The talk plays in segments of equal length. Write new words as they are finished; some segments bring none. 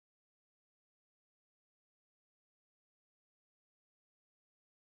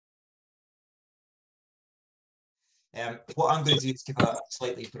What I'm going to do is give a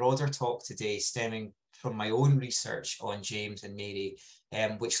slightly broader talk today, stemming from my own research on James and Mary,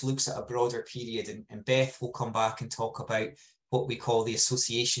 which looks at a broader period. And Beth will come back and talk about what we call the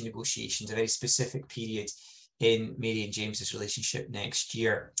association negotiations, a very specific period in Mary and James's relationship next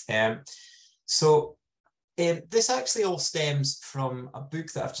year. This actually all stems from a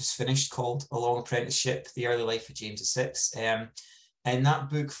book that I've just finished called A Long Apprenticeship, The Early Life of James VI. And that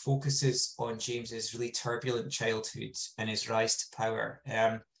book focuses on James's really turbulent childhood and his rise to power.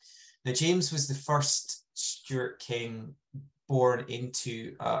 Now, James was the first Stewart king born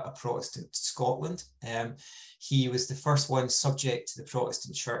into a Protestant Scotland. He was the first one subject to the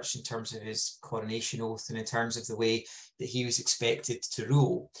Protestant church in terms of his coronation oath and in terms of the way that he was expected to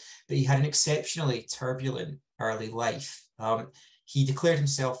rule. But he had an exceptionally turbulent early life. He declared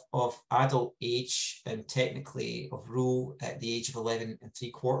himself of adult age and technically of rule at the age of 11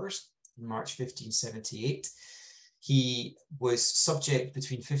 3/4 in March 1578. He was subject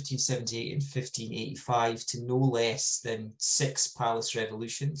between 1578 and 1585 to no less than 6 palace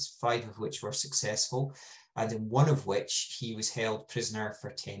revolutions, 5 of which were successful, and in one of which he was held prisoner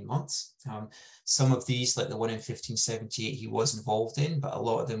for 10 months. Some of these, like the one in 1578, he was involved in, but a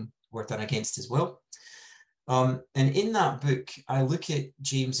lot of them were done against as well. And in that book, I look at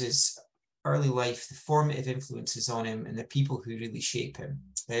James's early life, the formative influences on him, and the people who really shape him.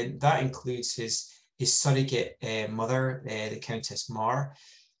 And that includes his surrogate mother, the Countess Mar.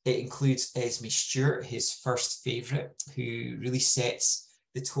 It includes Esme Stewart, his first favourite, who really sets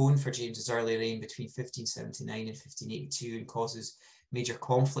the tone for James's early reign between 1579 and 1582 and causes major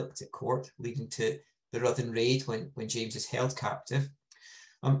conflict at court, leading to the Ruthin Raid when James is held captive.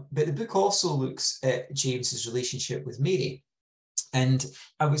 But the book also looks at James's relationship with Mary. And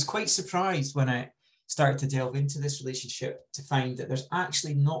I was quite surprised when I started to delve into this relationship to find that there's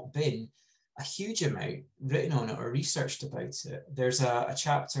actually not been a huge amount written on it or researched about it. There's a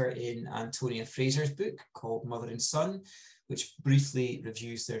chapter in Antonia Fraser's book called Mother and Son, which briefly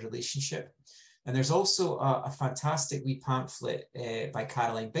reviews their relationship. And there's also a fantastic wee pamphlet by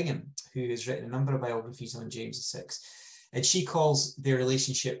Caroline Bingham, who has written a number of biographies on James VI. And she calls their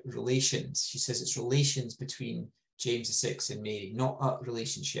relationship relations. She says it's relations between James VI and Mary, not a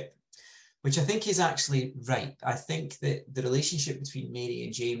relationship, which I think is actually right. I think that the relationship between Mary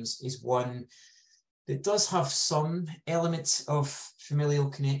and James is one that does have some elements of familial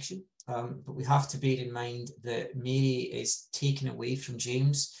connection, but we have to bear in mind that Mary is taken away from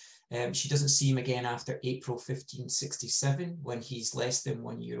James. She doesn't see him again after April 1567, when he's less than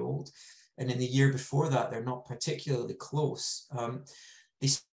 1 year old. And in the year before that, they're not particularly close.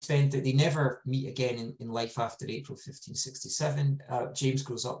 They never meet again in life after April 1567. James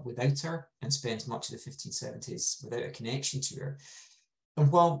grows up without her and spends much of the 1570s without a connection to her.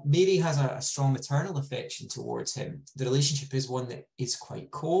 And while Mary has a strong maternal affection towards him, the relationship is one that is quite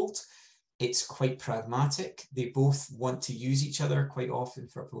cold. It's quite pragmatic. They both want to use each other quite often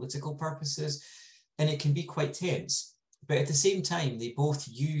for political purposes, and it can be quite tense. But at the same time, they both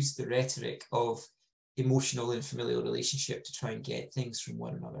use the rhetoric of emotional and familial relationship to try and get things from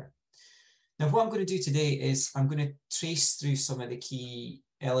one another. Now, what I'm going to do today is I'm going to trace through some of the key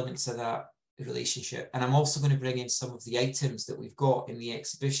elements of that relationship. And I'm also going to bring in some of the items that we've got in the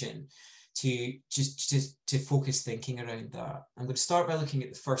exhibition to focus thinking around that. I'm going to start by looking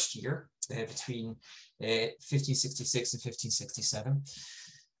at the first year between 1566 and 1567.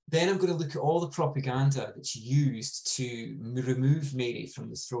 Then I'm going to look at all the propaganda that's used to remove Mary from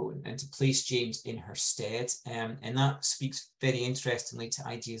the throne and to place James in her stead. And that speaks very interestingly to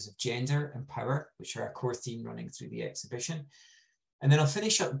ideas of gender and power, which are a core theme running through the exhibition. And then I'll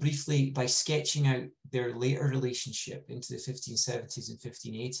finish up briefly by sketching out their later relationship into the 1570s and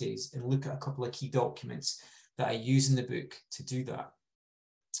 1580s and look at a couple of key documents that I use in the book to do that.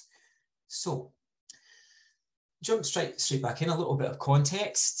 So, jump straight back in, a little bit of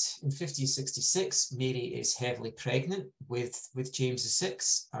context. In 1566, Mary is heavily pregnant with James VI,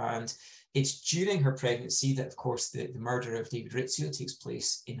 and it's during her pregnancy that, of course, the murder of David Rizzio takes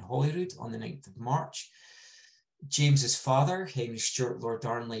place in Holyrood on the 9th of March. James's father, Henry Stewart, Lord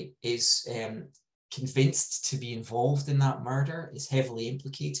Darnley, is convinced to be involved in that murder, is heavily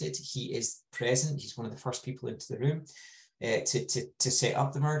implicated. He is present. He's one of the first people into the room to set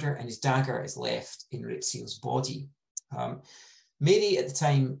up the murder, and his dagger is left in Rizzio's body. Mary at the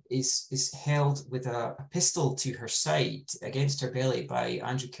time is held with a pistol to her side against her belly by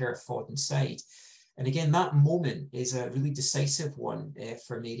Andrew Kerr Fawdenside. And again, that moment is a really decisive one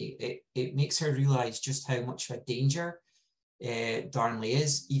for Mary. It makes her realise just how much of a danger Darnley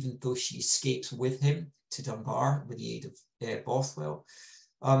is, even though she escapes with him to Dunbar with the aid of Bothwell.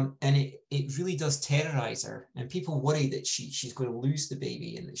 And it really does terrorize her. And people worry that she's going to lose the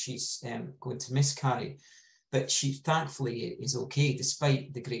baby and that she's going to miscarry. But she thankfully is okay,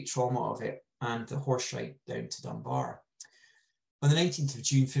 despite the great trauma of it and the horse ride down to Dunbar. On the 19th of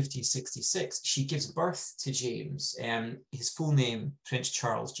June, 1566, she gives birth to James, his full name, Prince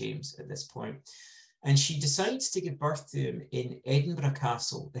Charles James at this point. And she decides to give birth to him in Edinburgh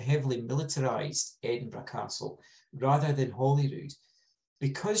Castle, the heavily militarised Edinburgh Castle, rather than Holyrood,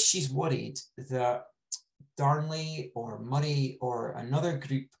 because she's worried that Darnley or Murray or another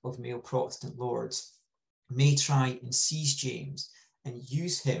group of male Protestant lords may try and seize James and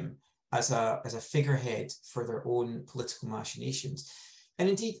use him as a figurehead for their own political machinations. And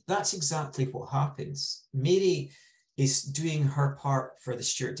indeed, that's exactly what happens. Mary is doing her part for the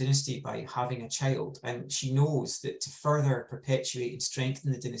Stewart dynasty by having a child, and she knows that to further perpetuate and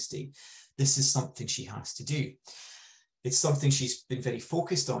strengthen the dynasty, this is something she has to do. It's something she's been very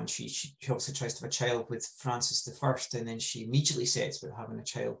focused on. She also tries to have a child with Francis I, and then she immediately sets about having a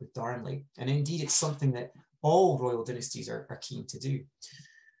child with Darnley. And indeed, it's something that all royal dynasties are keen to do.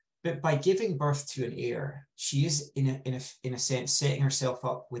 But by giving birth to an heir, she is, in a sense, setting herself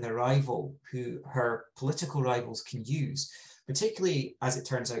up with a rival who her political rivals can use, particularly, as it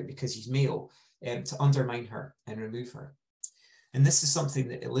turns out, because he's male, to undermine her and remove her. And this is something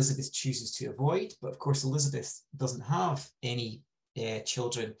that Elizabeth chooses to avoid. But of course, Elizabeth doesn't have any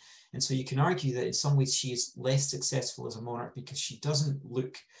children. And so you can argue that in some ways she is less successful as a monarch because she doesn't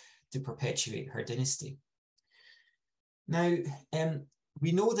look to perpetuate her dynasty. Now,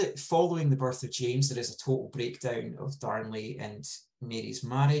 we know that following the birth of James, there is a total breakdown of Darnley and Mary's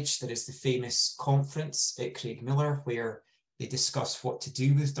marriage. There is the famous conference at Craigmillar where they discuss what to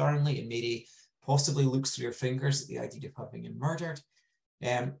do with Darnley, and Mary possibly looks through her fingers at the idea of having him murdered.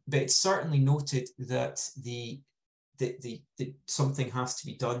 But it's certainly noted that something has to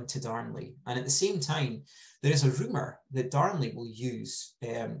be done to Darnley. And at the same time, there is a rumour that Darnley will use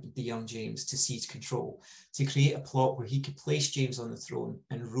the young James to seize control, to create a plot where he could place James on the throne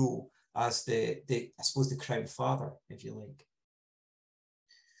and rule as I suppose, the crown father, if you like.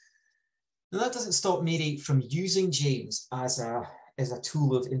 Now, that doesn't stop Mary from using James as a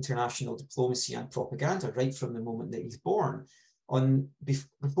tool of international diplomacy and propaganda right from the moment that he's born.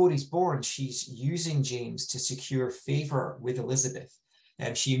 Before he's born, she's using James to secure favour with Elizabeth.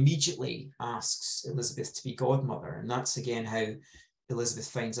 She immediately asks Elizabeth to be godmother, and that's again how Elizabeth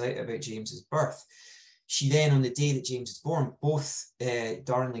finds out about James's birth. She then, on the day that James is born, both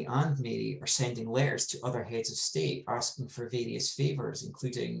Darnley and Mary are sending letters to other heads of state asking for various favours,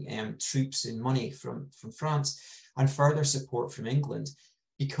 including troops and money from France and further support from England,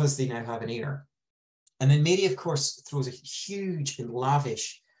 because they now have an heir. And then Mary, of course, throws a huge and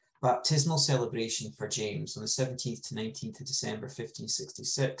lavish baptismal celebration for James on the 17th to 19th of December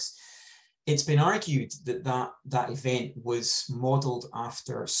 1566. It's been argued that that event was modelled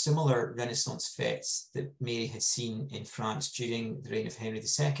after similar Renaissance fetes that Mary had seen in France during the reign of Henry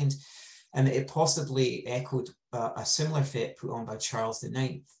II, and that it possibly echoed a similar fete put on by Charles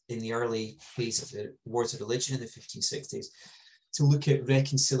IX in the early phase of the Wars of Religion in the 1560s, to look at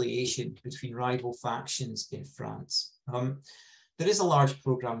reconciliation between rival factions in France. There is a large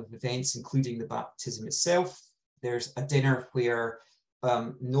programme of events, including the baptism itself. There's a dinner where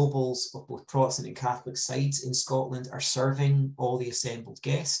nobles of both Protestant and Catholic sides in Scotland are serving all the assembled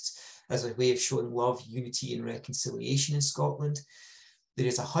guests as a way of showing love, unity, and reconciliation in Scotland. There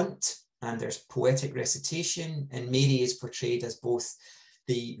is a hunt, and there's poetic recitation, and Mary is portrayed as both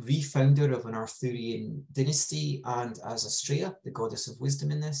the refounder of an Arthurian dynasty and as Astrea, the goddess of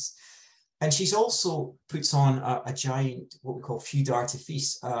wisdom in this. And she's also puts on a giant, what we call feu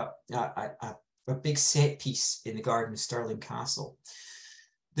d'artifice, a big set piece in the garden of Stirling Castle.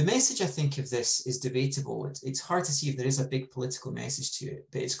 The message, I think, of this is debatable. It's hard to see if there is a big political message to it,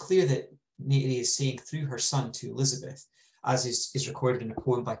 but it's clear that Mary is saying through her son to Elizabeth, as is recorded in a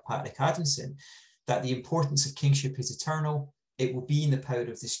poem by Patrick Adamson, that the importance of kingship is eternal. It will be in the power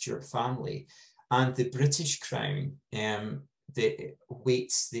of the Stewart family, and the British crown that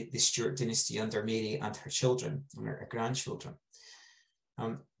awaits the Stewart dynasty under Mary and her children and her grandchildren.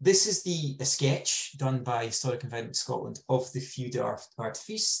 This is a sketch done by Historic Environment Scotland of the feu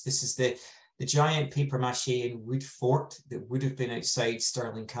d'artifice. This is the giant papier-mâché and wood fort that would have been outside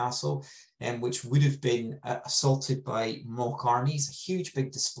Stirling Castle, which would have been assaulted by mock armies, a huge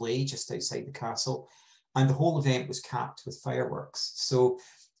big display just outside the castle. And the whole event was capped with fireworks. So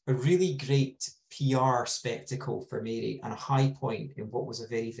a really great PR spectacle for Mary and a high point in what was a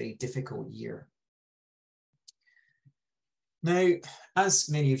very, very difficult year. Now, as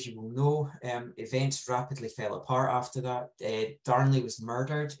many of you will know, events rapidly fell apart after that. Darnley was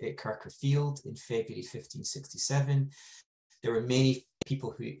murdered at Kirkerfield in February 1567. There were many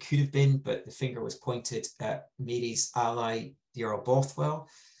people who it could have been, but the finger was pointed at Mary's ally, the Earl Bothwell.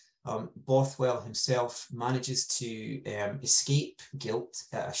 Bothwell himself manages to escape guilt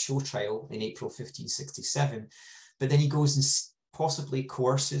at a show trial in April 1567, but then he goes and possibly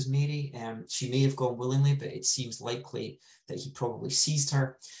coerces Mary. She may have gone willingly, but it seems likely that he probably seized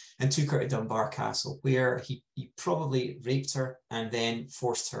her and took her to Dunbar Castle, where he probably raped her and then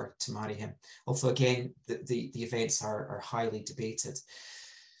forced her to marry him. Although again, the events are highly debated.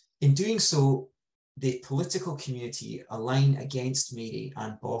 In doing so, the political community align against Mary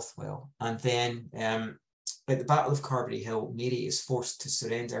and Bothwell. And then at the Battle of Carberry Hill, Mary is forced to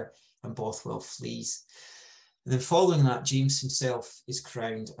surrender and Bothwell flees. And then following that, James himself is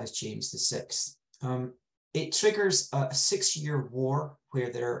crowned as James VI. It triggers a 6-year war where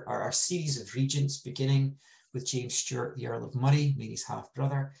there are a series of regents, beginning with James Stewart, the Earl of Murray, Mary's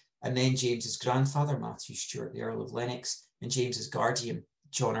half-brother, and then James's grandfather, Matthew Stewart, the Earl of Lennox, and James's guardian,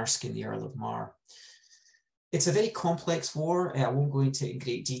 John Erskine, the Earl of Mar. It's a very complex war. I won't go into it in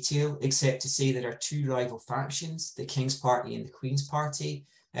great detail, except to say there are two rival factions, the King's Party and the Queen's Party.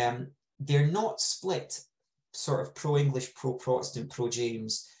 They're not split sort of pro-English, pro-Protestant,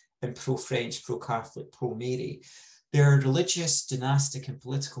 pro-James, and pro-French, pro-Catholic, pro-Mary. Their religious, dynastic, and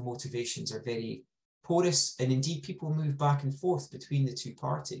political motivations are very porous, and indeed people move back and forth between the two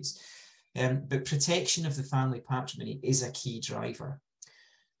parties. But protection of the family patrimony is a key driver.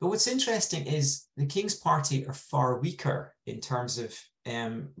 But what's interesting is the King's Party are far weaker in terms of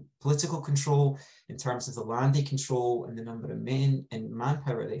political control, in terms of the land they control and the number of men and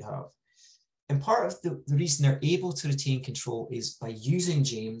manpower they have. And part of the reason they're able to retain control is by using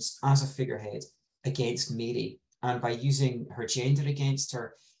James as a figurehead against Mary, and by using her gender against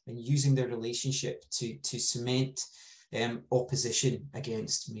her, and using their relationship to cement opposition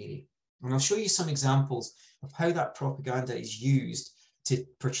against Mary. And I'll show you some examples of how that propaganda is used to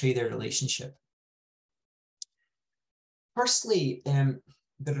portray their relationship. Firstly,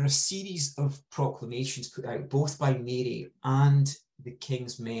 there are a series of proclamations put out both by Mary and the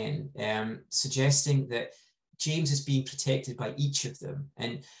King's men, suggesting that James is being protected by each of them.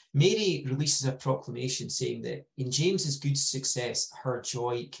 And Mary releases a proclamation saying that in James's good success, her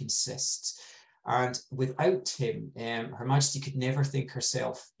joy consists. And without him, Her Majesty could never think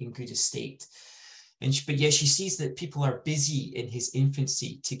herself in good estate. But yet she sees that people are busy in his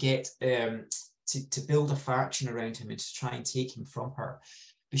infancy to get to build a faction around him and to try and take him from her.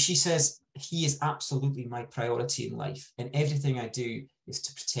 But she says, he is absolutely my priority in life, and everything I do is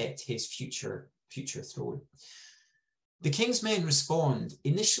to protect his future throne. The King's men respond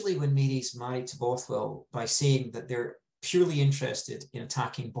initially when Mary's married to Bothwell by saying that they're purely interested in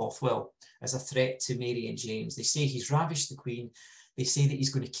attacking Bothwell as a threat to Mary and James. They say he's ravished the Queen. They say that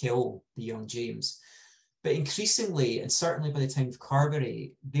he's going to kill the young James. But increasingly, and certainly by the time of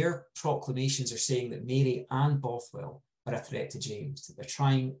Carberry, their proclamations are saying that Mary and Bothwell are a threat to James, that they're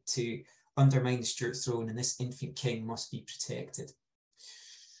trying to undermine the Stuart throne, and this infant king must be protected.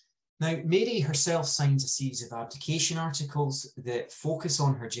 Now, Mary herself signs a series of abdication articles that focus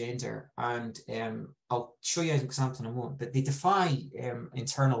on her gender, and I'll show you an example in a moment, but they defy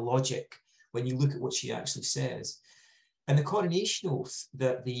internal logic when you look at what she actually says. And the coronation oath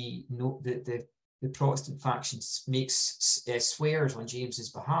that the Protestant faction makes swears on James's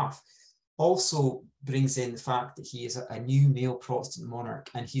behalf also brings in the fact that he is a new male Protestant monarch,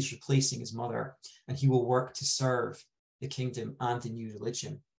 and he's replacing his mother, and he will work to serve the kingdom and the new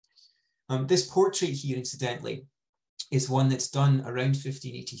religion. This portrait here, incidentally, is one that's done around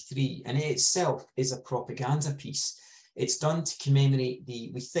 1583, and it itself is a propaganda piece. It's done to commemorate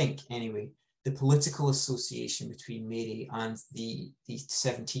we think anyway, the political association between Mary and the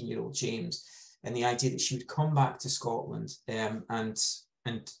 17-year-old James, and the idea that she would come back to Scotland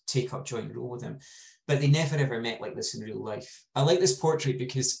and take up joint rule with him. But they never ever met like this in real life. I like this portrait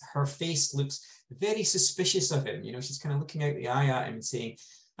because her face looks very suspicious of him. You know, she's kind of looking out the eye at him and saying,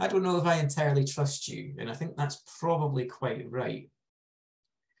 I don't know if I entirely trust you. And I think that's probably quite right.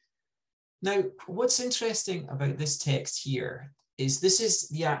 Now, what's interesting about this text here is this is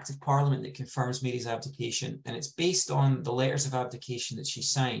the Act of Parliament that confirms Mary's abdication, and it's based on the letters of abdication that she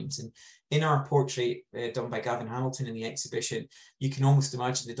signs. And in our portrait done by Gavin Hamilton in the exhibition, you can almost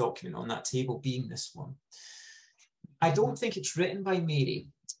imagine the document on that table being this one. I don't think it's written by Mary,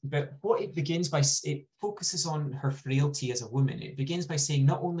 but what it begins by, it focuses on her frailty as a woman. It begins by saying,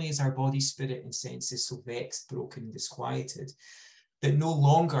 not only is our body, spirit, and senses so vexed, broken, and disquieted, that no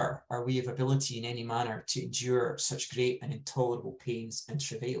longer are we of ability in any manner to endure such great and intolerable pains and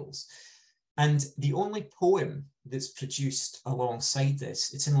travails. And the only poem that's produced alongside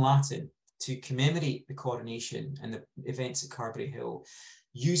this, it's in Latin, to commemorate the coronation and the events at Carberry Hill,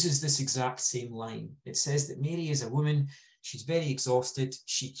 uses this exact same line. It says that Mary is a woman, she's very exhausted,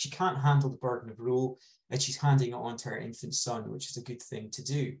 she can't handle the burden of rule, and she's handing it on to her infant son, which is a good thing to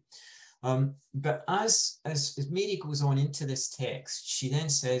do. But as Mary goes on into this text, she then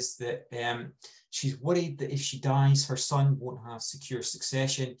says that she's worried that if she dies, her son won't have secure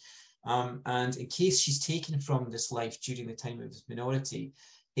succession. And in case she's taken from this life during the time of his minority,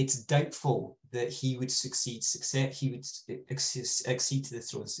 it's doubtful that he would accede to the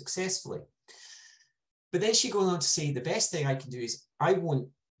throne successfully. But then she goes on to say, the best thing I can do is I won't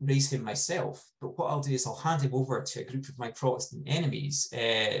raise him myself, but what I'll do is I'll hand him over to a group of my Protestant enemies,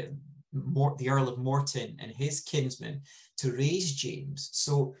 the Earl of Morton and his kinsmen, to raise James.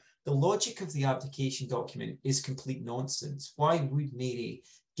 So the logic of the abdication document is complete nonsense. Why would Mary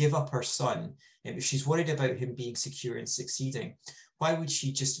give up her son if she's worried about him being secure and succeeding? Why would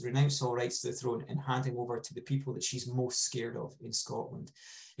she just renounce all rights to the throne and hand him over to the people that she's most scared of in Scotland?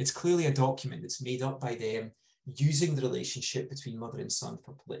 It's clearly a document that's made up by them, using the relationship between mother and son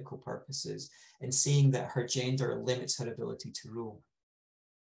for political purposes and saying that her gender limits her ability to rule.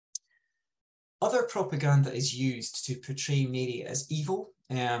 Other propaganda is used to portray Mary as evil,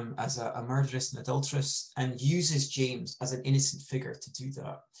 as a murderess and adulteress, and uses James as an innocent figure to do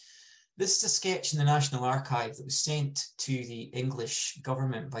that. This is a sketch in the National Archive that was sent to the English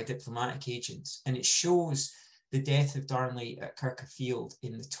government by diplomatic agents, and it shows the death of Darnley at Kirkfield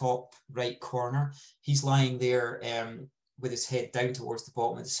in the top right corner. He's lying there with his head down towards the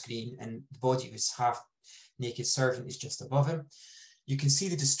bottom of the screen, and the body of his half-naked servant is just above him. You can see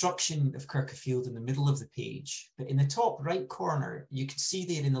the destruction of Kirkfield in the middle of the page, but in the top right corner, you can see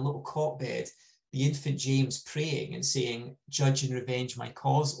there in the little cot bed, the infant James praying and saying, "Judge and revenge my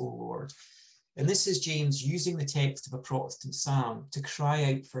cause, O Lord." And this is James using the text of a Protestant psalm to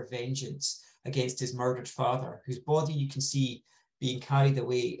cry out for vengeance against his murdered father, whose body you can see being carried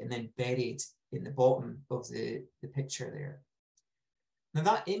away and then buried in the bottom of the picture there. Now,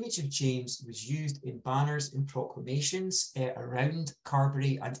 that image of James was used in banners and proclamations around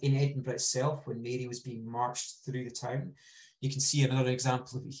Carberry and in Edinburgh itself when Mary was being marched through the town. You can see another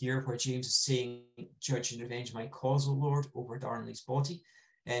example of it here where James is saying, "Judge and revenge my cause, O Lord," over Darnley's body.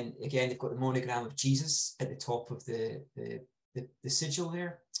 And again, they've got the monogram of Jesus at the top of the sigil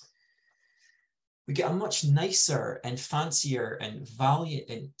there. We get a much nicer and fancier and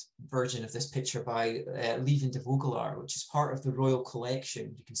valiant version of this picture by Lieven de Vogelaar, which is part of the Royal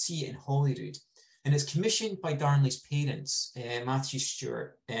Collection. You can see it in Holyrood. And it's commissioned by Darnley's parents, Matthew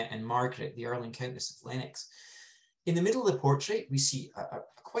Stewart and Margaret, the Earl and Countess of Lennox. In the middle of the portrait, we see a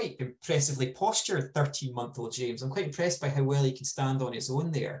quite impressively postured 13-month-old James. I'm quite impressed by how well he can stand on his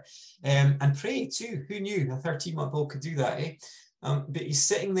own there. And pray too. Who knew a 13-month-old could do that, eh? But he's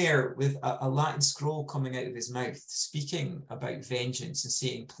sitting there with a Latin scroll coming out of his mouth, speaking about vengeance and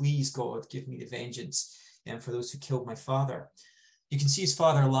saying, "Please, God, give me the vengeance for those who killed my father." You can see his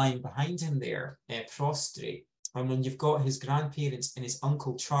father lying behind him there, prostrate. And when you've got his grandparents and his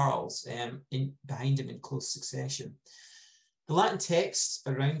uncle Charles behind him in close succession. The Latin text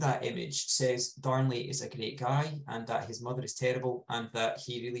around that image says Darnley is a great guy and that his mother is terrible and that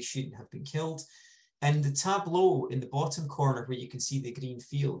he really shouldn't have been killed. And the tableau in the bottom corner where you can see the green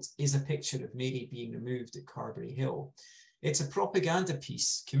fields is a picture of Mary being removed at Carberry Hill. It's a propaganda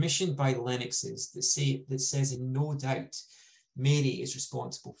piece commissioned by the Lennoxes that says in no doubt Mary is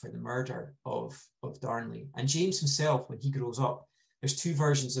responsible for the murder of Darnley. And James himself, when he grows up, there's two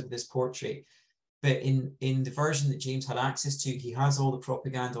versions of this portrait, but in the version that James had access to, he has all the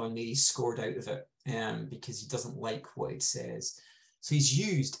propaganda on Mary scored out of it because he doesn't like what it says. So he's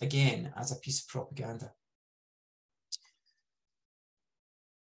used, again, as a piece of propaganda.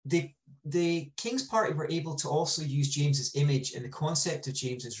 The King's Party were able to also use James's image and the concept of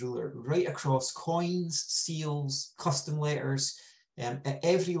James as ruler right across coins, seals, custom letters, at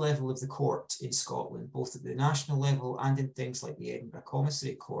every level of the court in Scotland, both at the national level and in things like the Edinburgh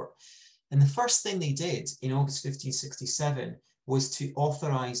Commissariat Court. And the first thing they did in August 1567 was to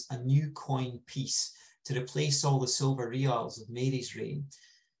authorise a new coin piece to replace all the silver reals of Mary's reign.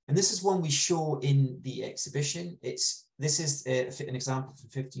 And this is one we show in the exhibition. This is an example from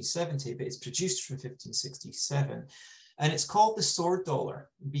 1570, but it's produced from 1567. And it's called the sword dollar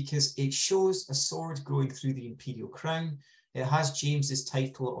because it shows a sword growing through the imperial crown. It has James's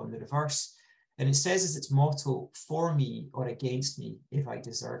title on the reverse. And it says as its motto, "For me or against me, if I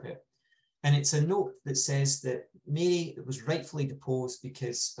deserve it." And it's a note that says that Mary was rightfully deposed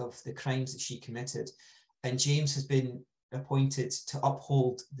because of the crimes that she committed, and James has been appointed to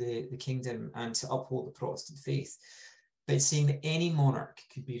uphold the kingdom and to uphold the Protestant faith. But it's saying that any monarch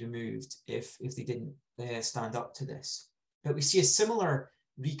could be removed if they didn't stand up to this. But we see a similar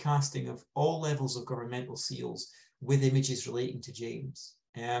recasting of all levels of governmental seals with images relating to James.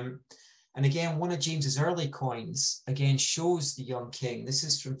 And again, one of James's early coins, again, shows the young king. This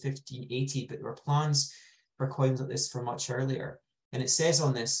is from 1580, but there were plans for coins like this for much earlier. And it says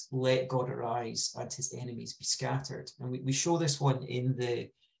on this, "Let God arise and his enemies be scattered." And we show this one in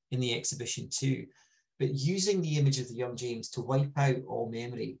the exhibition too. But using the image of the young James to wipe out all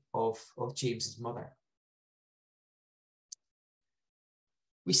memory of James's mother.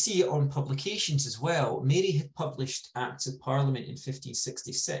 We see it on publications as well. Mary had published Acts of Parliament in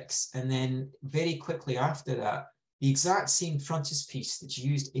 1566, and then very quickly after that, the exact same frontispiece that's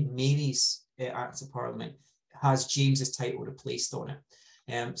used in Mary's Acts of Parliament has James's title replaced on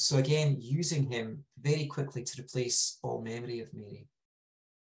it. So again, using him very quickly to replace all memory of Mary.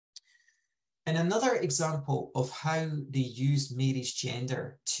 And another example of how they used Mary's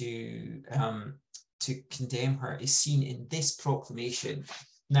gender to condemn her is seen in this proclamation.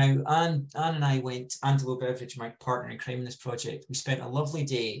 Now, Anne and I went, Anne Beveridge, my partner in crime in this project, we spent a lovely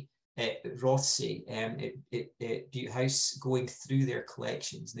day at Rothsay at Butte House going through their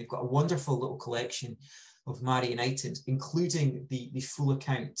collections. And they've got a wonderful little collection of Marian items, including the full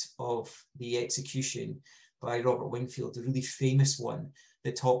account of the execution by Robert Wingfield, the really famous one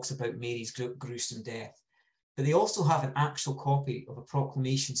that talks about Mary's gruesome death. But they also have an actual copy of a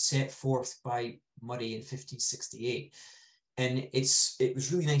proclamation set forth by Murray in 1568. And it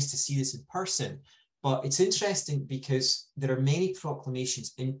was really nice to see this in person. But it's interesting because there are many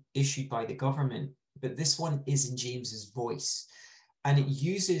proclamations issued by the government, but this one is in James's voice. And it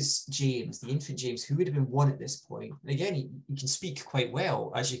uses James, the infant James, who would have been one at this point. And again, he can speak quite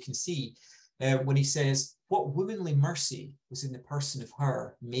well, as you can see, when he says, "What womanly mercy was in the person of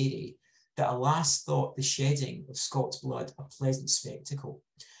her, Mary, that alas thought the shedding of Scots blood a pleasant spectacle?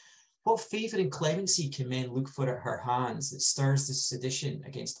 What favour and clemency can men look for at her hands that stirs this sedition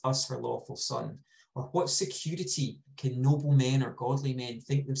against us, her lawful son? Or what security can noble men or godly men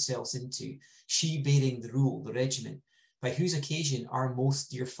think themselves into, she bearing the rule, the regiment, by whose occasion our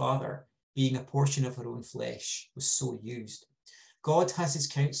most dear father, being a portion of her own flesh, was so used? God has his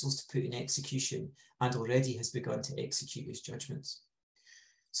counsels to put in execution, and already has begun to execute his judgments."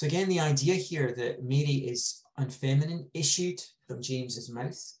 So again, the idea here that Mary is unfeminine issued from James's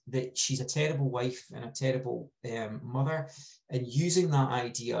mouth, that she's a terrible wife and a terrible mother, and using that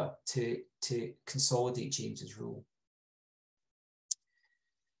idea to consolidate James's rule.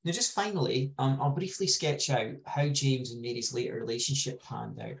 Now, just finally, I'll briefly sketch out how James and Mary's later relationship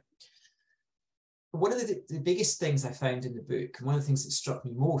panned out. One of the biggest things I found in the book, and one of the things that struck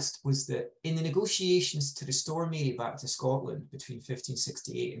me most, was that in the negotiations to restore Mary back to Scotland between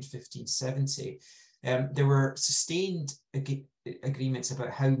 1568 and 1570, there were sustained agreements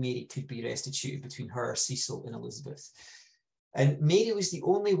about how Mary could be restituted between her, Cecil, and Elizabeth. And Mary was the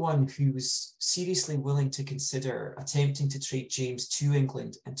only one who was seriously willing to consider attempting to trade James to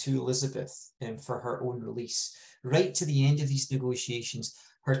England and to Elizabeth for her own release. Right to the end of these negotiations,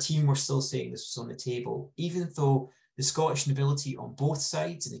 her team were still saying this was on the table, even though the Scottish nobility on both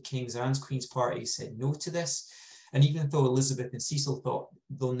sides, and the King's and Queen's parties, said no to this, and even though Elizabeth and Cecil thought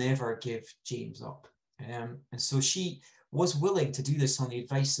they'll never give James up. And so she was willing to do this on the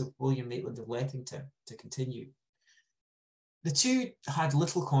advice of William Maitland of Lethington to continue. The two had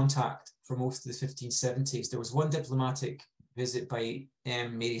little contact for most of the 1570s. There was one diplomatic visit by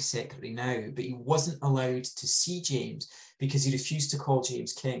Mary's secretary now, but he wasn't allowed to see James because he refused to call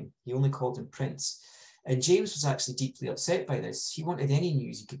James king. He only called him prince. And James was actually deeply upset by this. He wanted any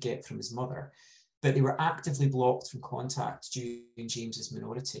news he could get from his mother, but they were actively blocked from contact during James's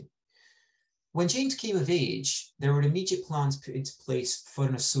minority. When James came of age, there were immediate plans put into place for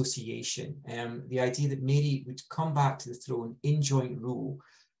an association. The idea that Mary would come back to the throne in joint rule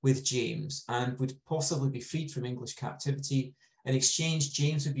with James and would possibly be freed from English captivity. In exchange,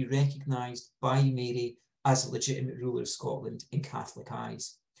 James would be recognised by Mary as a legitimate ruler of Scotland in Catholic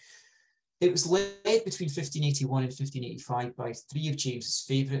eyes. It was led between 1581 and 1585 by three of James's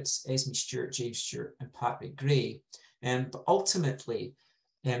favourites, Esme Stewart, James Stewart and Patrick Gray. But ultimately,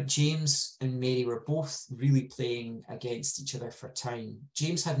 James and Mary were both really playing against each other for time.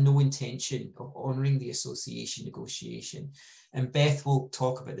 James had no intention of honouring the association negotiation, and Beth will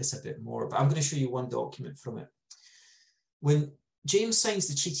talk about this a bit more, but I'm going to show you one document from it. When James signs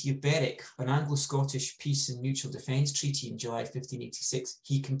the Treaty of Berwick, an Anglo-Scottish peace and mutual defence treaty in July 1586.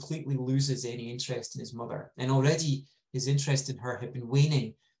 He completely loses any interest in his mother, and already his interest in her had been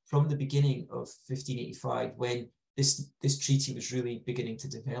waning from the beginning of 1585, when this treaty was really beginning to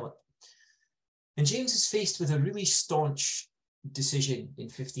develop. And James is faced with a really staunch decision in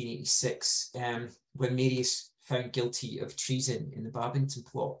 1586, when Mary is found guilty of treason in the Babington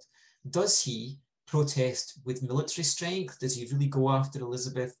plot. Does he protest with military strength? Does he really go after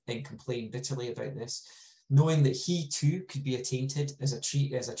Elizabeth and complain bitterly about this, knowing that he too could be attainted as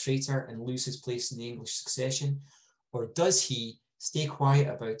a traitor and lose his place in the English succession? Or does he stay quiet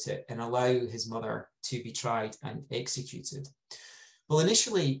about it and allow his mother to be tried and executed? Well,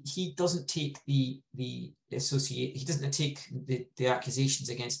 initially, he doesn't take the accusations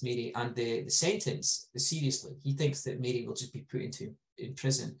against Mary and the sentence seriously. He thinks that Mary will just be put in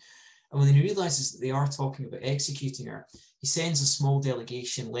prison. And when he realizes that they are talking about executing her, he sends a small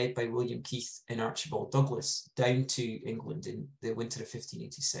delegation led by William Keith and Archibald Douglas down to England in the winter of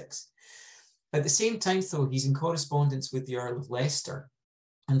 1586. At the same time, though, he's in correspondence with the Earl of Leicester,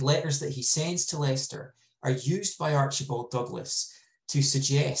 and letters that he sends to Leicester are used by Archibald Douglas to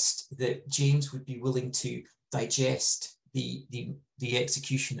suggest that James would be willing to digest the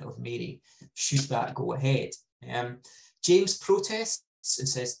execution of Mary, should that go ahead. James protests and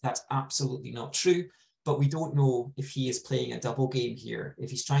says that's absolutely not true, but we don't know if he is playing a double game here, if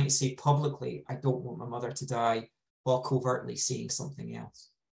he's trying to say publicly, I don't want my mother to die, while covertly saying something else.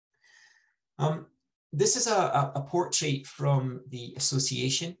 This is a portrait from the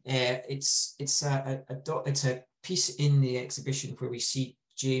Association. It's a piece in the exhibition where we see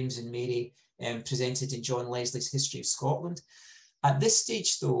James and Mary presented in John Leslie's History of Scotland. At this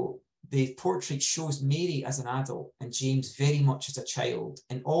stage, though, the portrait shows Mary as an adult and James very much as a child,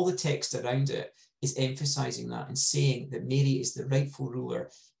 and all the text around it is emphasising that and saying that Mary is the rightful ruler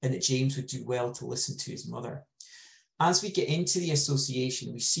and that James would do well to listen to his mother. As we get into the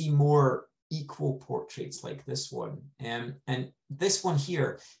Association, we see more equal portraits like this one. And this one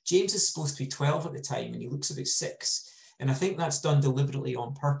here, James is supposed to be 12 at the time and he looks about 6. And I think that's done deliberately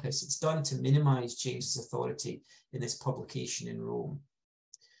on purpose. It's done to minimise James's authority in this publication in Rome.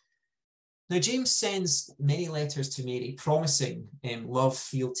 Now, James sends many letters to Mary promising love,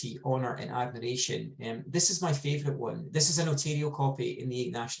 fealty, honour and admiration. This is my favourite one. This is a notarial copy in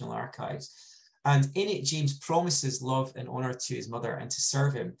the National Archives. And in it, James promises love and honour to his mother and to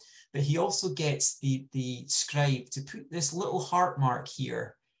serve him. But he also gets the scribe to put this little heart mark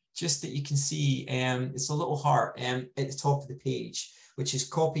here, just that you can see. It's a little heart at the top of the page, which is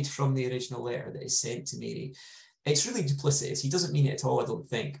copied from the original letter that is sent to Mary. It's really duplicitous. He doesn't mean it at all, I don't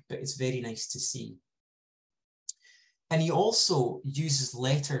think, but it's very nice to see. And he also uses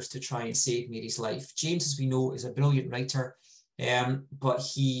letters to try and save Mary's life. James, as we know, is a brilliant writer, but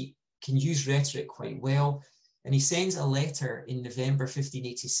he can use rhetoric quite well. And he sends a letter in November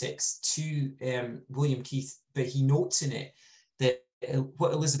 1586 to William Keith, but he notes in it that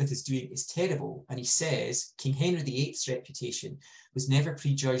what Elizabeth is doing is terrible. And he says King Henry VIII's reputation was never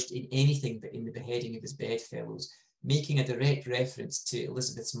prejudged in anything but in the beheading of his bedfellows, making a direct reference to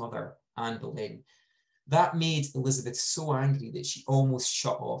Elizabeth's mother, Anne Boleyn. That made Elizabeth so angry that she almost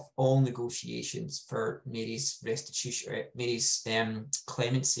shut off all negotiations for Mary's restitution, Mary's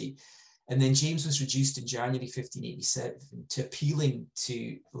clemency. And then James was reduced in January 1587 to appealing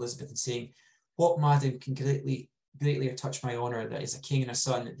to Elizabeth and saying, what madam can greatly touch my honour that is a king and a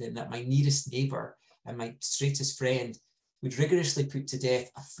son, than that my nearest neighbour and my straightest friend would rigorously put to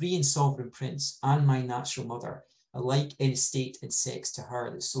death a free and sovereign prince and my natural mother, alike in estate and sex to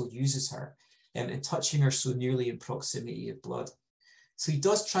her that so uses her, and touching her so nearly in proximity of blood. So he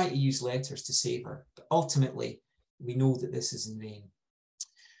does try to use letters to save her, but ultimately we know that this is in vain.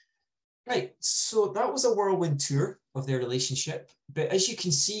 Right, so that was a whirlwind tour of their relationship. But as you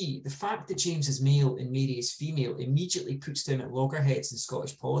can see, the fact that James is male and Mary is female immediately puts them at loggerheads in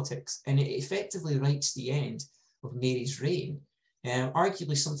Scottish politics, and it effectively writes the end of Mary's reign.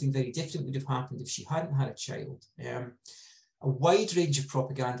 Arguably, something very different would have happened if she hadn't had a child. A wide range of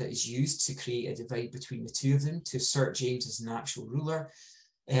propaganda is used to create a divide between the two of them, to assert James as an actual ruler,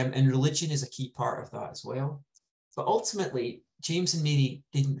 and religion is a key part of that as well. But ultimately, James and Mary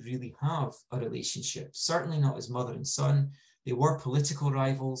didn't really have a relationship, certainly not as mother and son. They were political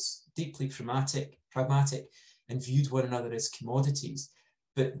rivals, deeply pragmatic, and viewed one another as commodities.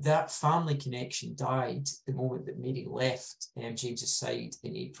 But that family connection died the moment that Mary left James's side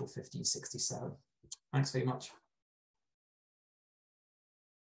in April 1567. Thanks very much.